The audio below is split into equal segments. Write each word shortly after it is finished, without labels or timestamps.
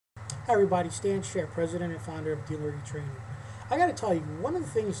Hi everybody, Sher, president and founder of Dealer eTraining. I got to tell you, one of the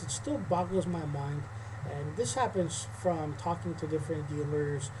things that still boggles my mind, and this happens from talking to different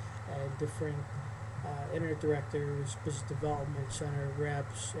dealers and different internet directors, business development center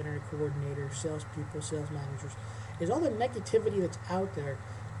reps, internet coordinators, salespeople, sales managers, is all the negativity that's out there,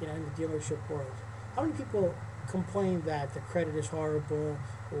 in the dealership world. How many people complain that the credit is horrible,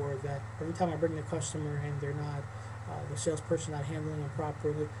 or that every time I bring the customer in, they're not the salesperson not handling them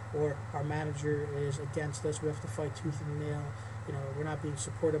properly, or our manager is against us, we have to fight tooth and nail, we're not being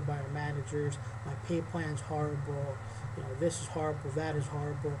supported by our managers, my pay plan's horrible, this is horrible, that is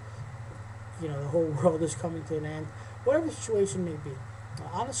horrible, the whole world is coming to an end, whatever the situation may be.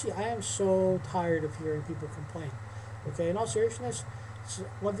 Honestly, I am so tired of hearing people complain. Okay, in all seriousness,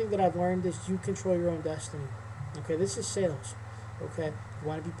 one thing that I've learned is you control your own destiny. Okay, this is sales. Okay, you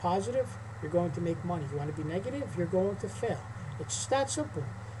want to be positive, you're going to make money. You want to be negative, you're going to fail. It's just that simple.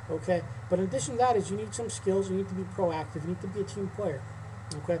 Okay, but in addition to that is you need some skills, you need to be proactive, you need to be a team player.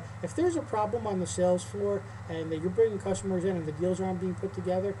 Okay, if there's a problem on the sales floor and that you're bringing customers in and the deals aren't being put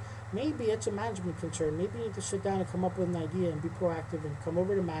together, maybe it's a management concern. Maybe you need to sit down and come up with an idea and be proactive and come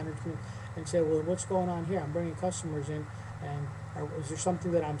over to management and say, well, what's going on here? I'm bringing customers in, and is there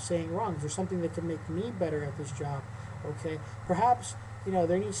something that I'm saying wrong? Is there something that can make me better at this job? Okay, perhaps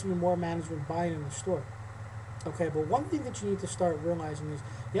there needs to be more management buy-in in the store. Okay, but one thing that you need to start realizing is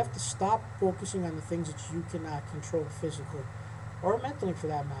you have to stop focusing on the things that you cannot control physically or mentally, for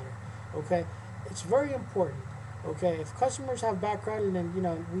that matter. Okay, it's very important. Okay, if customers have bad credit and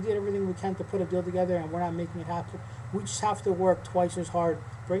we did everything we can to put a deal together and we're not making it happen, we just have to work twice as hard,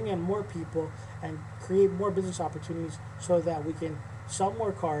 bring in more people, and create more business opportunities so that we can sell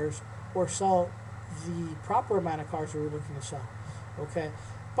more cars or sell the proper amount of cars that we're looking to sell. Okay,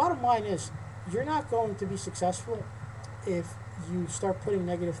 bottom line is you're not going to be successful if you start putting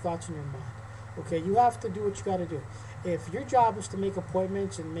negative thoughts in your mind. Okay, you have to do what you got to do. If your job is to make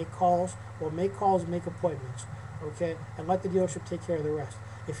appointments and make calls, well, make calls and make appointments. Okay, and let the dealership take care of the rest.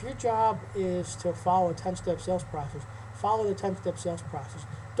 If your job is to follow a 10-step sales process, follow the 10-step sales process.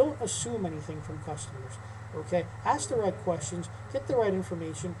 Don't assume anything from customers. Okay, ask the right questions, get the right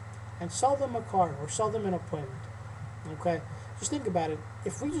information, and sell them a car or sell them an appointment. Okay, just think about it.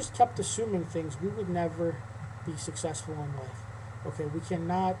 If we just kept assuming things, we would never be successful in life. Okay, we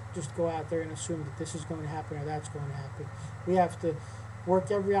cannot just go out there and assume that this is going to happen or that's going to happen. We have to work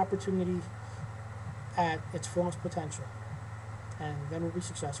every opportunity at its fullest potential, and then we'll be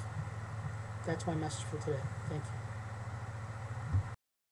successful. That's my message for today. Thank you.